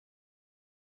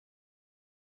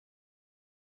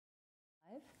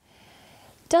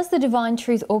Does the Divine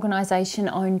Truth organisation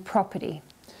own property?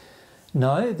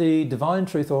 No, the Divine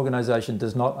Truth organisation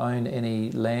does not own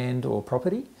any land or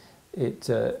property. It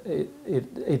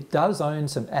does own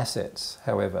some assets,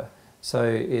 however. So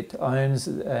it owns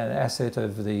an asset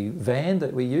of the van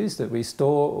that we use, that we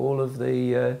store all of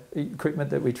the equipment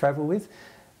that we travel with.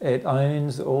 It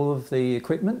owns all of the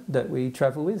equipment that we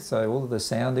travel with, so all of the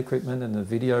sound equipment and the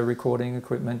video recording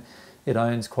equipment. It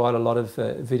owns quite a lot of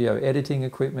video editing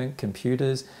equipment,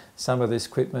 computers. Some of this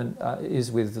equipment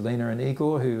is with Lena and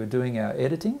Igor, who are doing our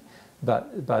editing,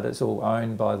 but it's all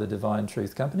owned by the Divine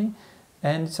Truth Company.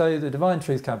 And so the Divine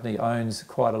Truth Company owns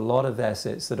quite a lot of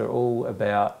assets that are all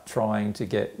about trying to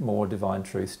get more Divine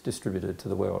Truth distributed to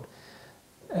the world.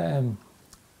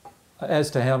 As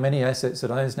to how many assets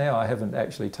it owns now, I haven't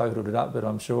actually totaled it up, but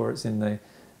I'm sure it's in the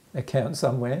account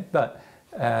somewhere. But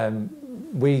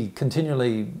we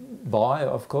continually buy,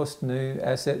 of course, new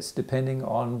assets depending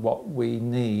on what we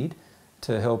need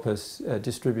to help us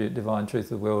distribute Divine Truth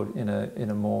to the world in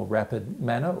a more rapid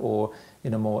manner or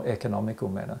in a more economical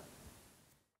manner.